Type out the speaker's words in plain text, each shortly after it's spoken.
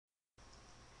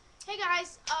Hey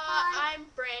guys, Hi. I'm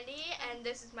Brandy, and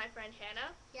this is my friend Hannah.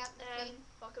 Yep, that's And me.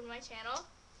 welcome to my channel.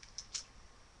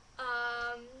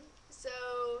 So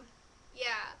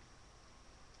yeah,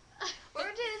 We're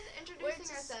just introducing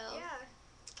ourselves.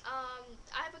 Yeah.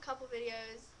 I have a couple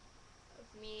videos of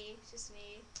me, just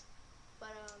me, but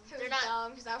It they're was not.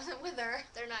 dumb because I wasn't with her.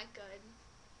 They're not good.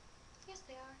 Yes,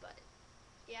 they are. But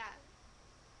yeah.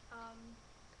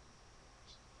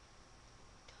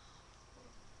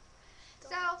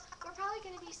 So we're probably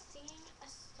gonna be singing a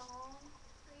song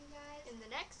for you guys In the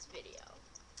next video.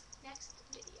 next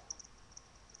video.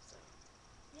 So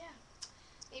yeah.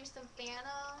 Maybe some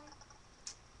Phantom.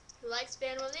 Who likes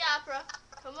Phantom of the Opera?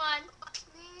 Come on.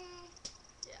 Me.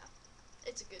 Yeah,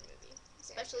 it's a good movie,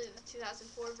 especially the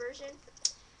 2004 version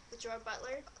with Gerard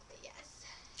Butler. Yes.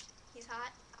 He's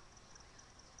hot.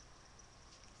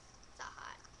 So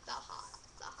hot. So hot.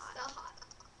 So hot. So hot.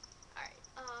 Alright,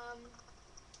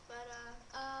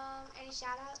 Any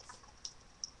shout outs?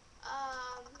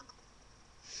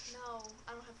 No,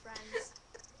 I don't have friends.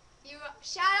 You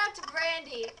shout out to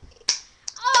Brandy.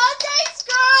 Oh, thanks,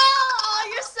 girl!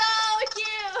 Oh, you're so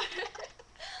cute!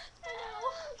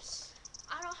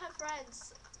 I don't have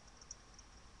friends.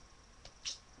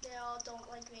 They all don't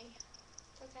like me.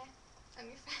 It's okay. I'm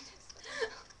your friend.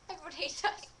 Everyone hates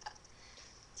us.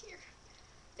 Dear.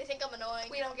 They think I'm annoying.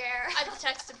 We don't care. I have the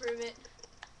text to prove it.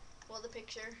 Well, the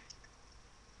picture.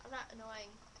 I'm not annoying.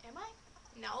 Am I?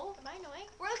 No. Am I annoying?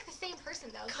 We're like the same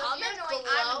person though. So Comment if you're annoying,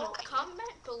 below. I'm annoying.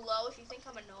 Comment below if you think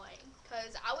I'm annoying,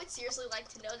 cause I would seriously like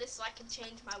to know this so I can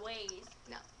change my ways.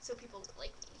 No. So people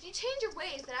like me. If you change your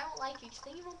ways, then I won't like you. Just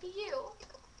then you won't be you.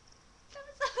 That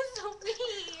was so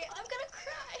mean. I'm gonna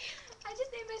cry. I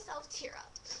just made myself tear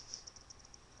up.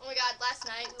 Oh my God! Last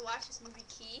night we watched this movie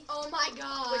Key Oh my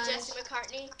god. with Jesse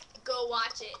McCartney. Go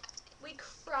watch it. We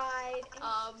cried and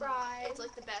cried. It's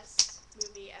like the best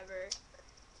movie ever.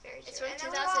 Very It's true. from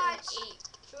And then 2008.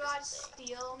 we watched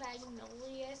Steel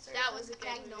Magnolias. Or That was a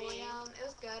good movie. Magnolium. It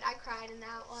was good. I cried in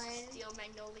that one. Steel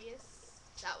Magnolias.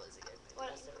 That was a good movie. What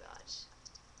else did we watch?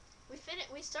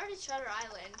 We started Shutter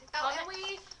Island. Oh, and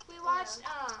we watched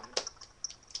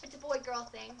it's a boy girl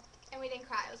thing, and we didn't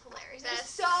cry. It was hilarious. It was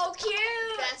so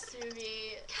cute. Best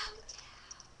movie.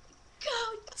 Go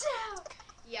down.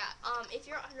 Yeah. If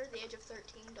you're under the age of 13,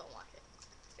 don't watch it.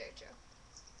 Very true.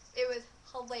 It was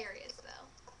hilarious though.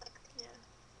 Yeah.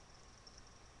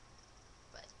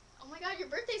 But oh my God, your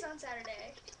birthday's on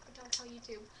Saturday. Don't tell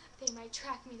YouTube. They might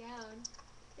track me down.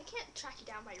 They can't track you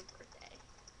down by your birthday.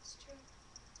 It's true.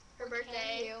 Her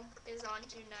birthday is on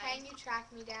June 9th. Can you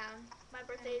track me down? My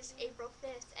birthday is April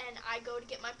 5th, and I go to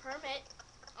get my permit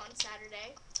on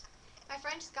Saturday. My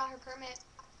friend just got her permit.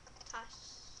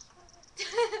 Tosh.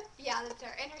 Yeah, that's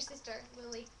her. And her sister,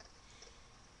 Lily.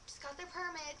 Just got their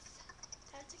permits.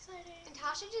 That's exciting. And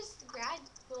Tasha just why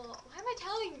am I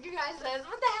telling you guys this?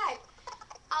 What the heck?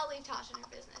 I'll leave Tasha and her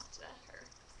business to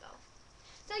herself.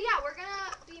 So yeah, we're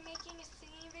gonna be making a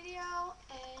singing video,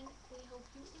 and we hope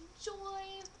you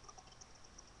enjoy.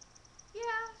 Yeah.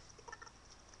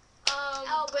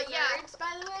 But yeah. nerds,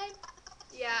 by the way.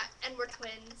 Yeah, and we're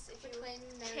twins. If We're you twin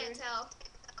can't nerds. tell.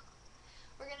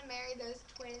 We're gonna marry those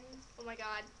twins. Oh my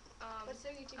God. What's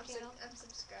their YouTube channel? I'm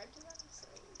subscribed to them, so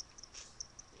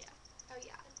yeah. Oh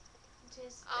yeah.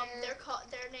 Just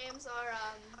Their names are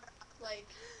like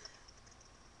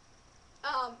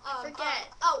I forget.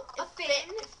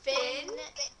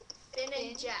 Finn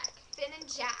and Jack. Finn and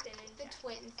Jack, Finn and the Jack.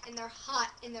 twins, and they're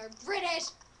hot and they're British.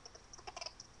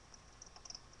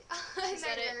 She And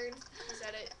said they're it. nerds. She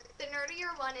said it. The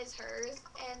nerdier one is hers,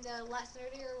 and the less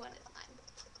nerdier one is mine.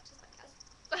 Just like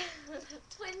us.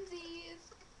 Twinsies.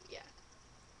 Yeah.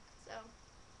 So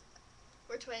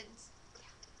we're twins.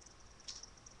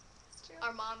 It's true.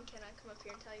 Our mom can come up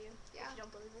here and tell you Yeah. if you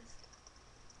don't believe this.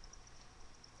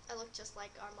 I look just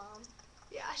like our mom.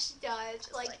 Yeah, she does.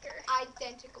 Just Like like her.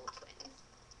 identical twins.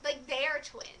 Like they are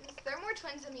twins. They're more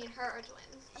twins than me and her are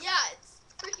twins. Yeah, it's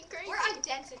freaking crazy. We're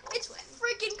identical It's twins.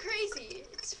 freaking crazy.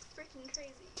 It's freaking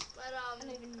crazy. But I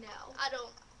don't even know. I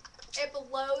don't. It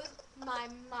blows my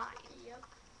mind. Yep.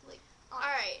 Like,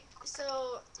 Alright,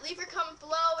 so leave your comment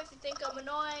below if you think I'm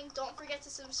annoying. Don't forget to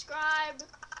subscribe.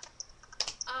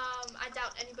 I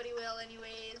doubt anybody will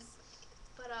anyways.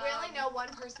 But we only know one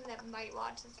person that might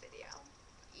watch this video.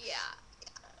 Yeah.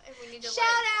 If we need to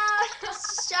Shout out!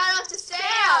 Shout out to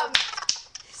Sam! There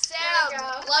we Sam!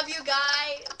 go. Love you,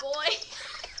 guy, boy.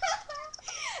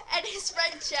 And his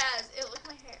friend Chaz. Ew, look at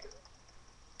my hair.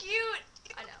 Cute!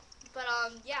 I know. But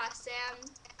yeah, Sam,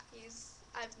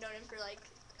 I've known him for like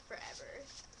forever.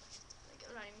 Like,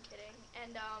 I'm not even kidding.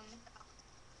 And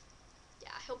yeah,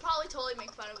 he'll probably totally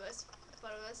make fun of us for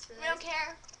this. We don't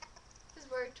care. Because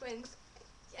we're twins.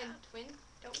 Yeah. And twins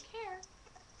don't care.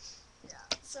 Yeah.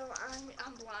 So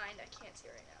I'm blind. I can't see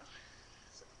right now.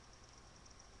 So.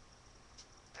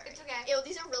 It's okay. Ew,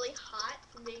 these are really hot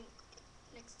from being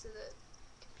next to the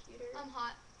computer. I'm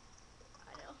hot.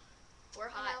 I know. We're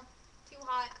I hot. know. Too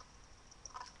hot.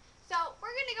 So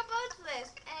we're gonna go post this,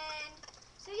 and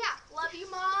so yeah, love you,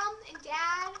 Mom and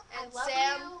Dad, And I love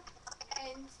Sam. you,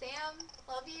 and Sam,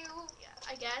 love you, Yeah,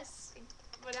 I guess.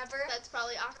 whatever. That's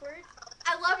probably awkward.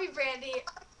 I love you, Brandy.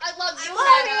 I love you, I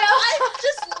love Hannah. you. I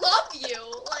just love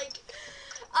you. Like,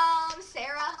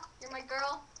 Sarah, you're my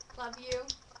girl. Love you.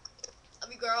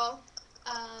 love you, girl.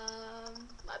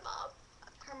 My mom.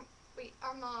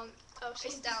 Our mom. Oh,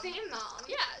 she's It's down. the same mom.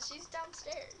 Yeah, she's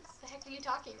downstairs. What the heck are you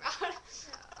talking about? Yeah,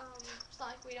 It's not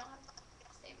like we don't have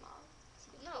the same mom.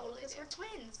 We no, totally because do. we're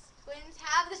twins. Twins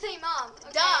have the same mom.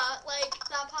 Okay? Duh. Like, It's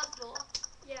not possible.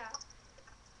 yeah.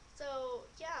 So,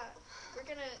 yeah, we're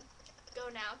gonna go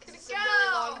now because it's a Gonna really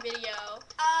go. long video.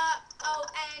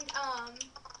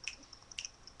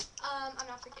 I'm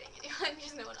not forgetting anyone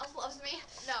because no one else loves me.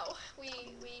 No, we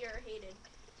are hated.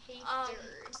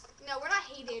 Haters. No, we're not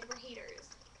hated. We're haters.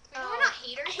 No, Oh. we're not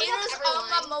haters. We love Haters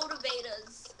everyone. are my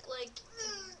motivators. Like,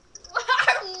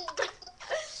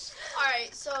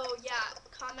 alright, so yeah,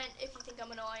 comment if you think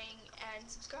I'm annoying and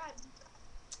subscribe.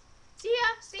 See ya.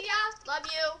 See ya. Love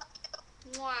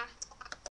you. Mwah.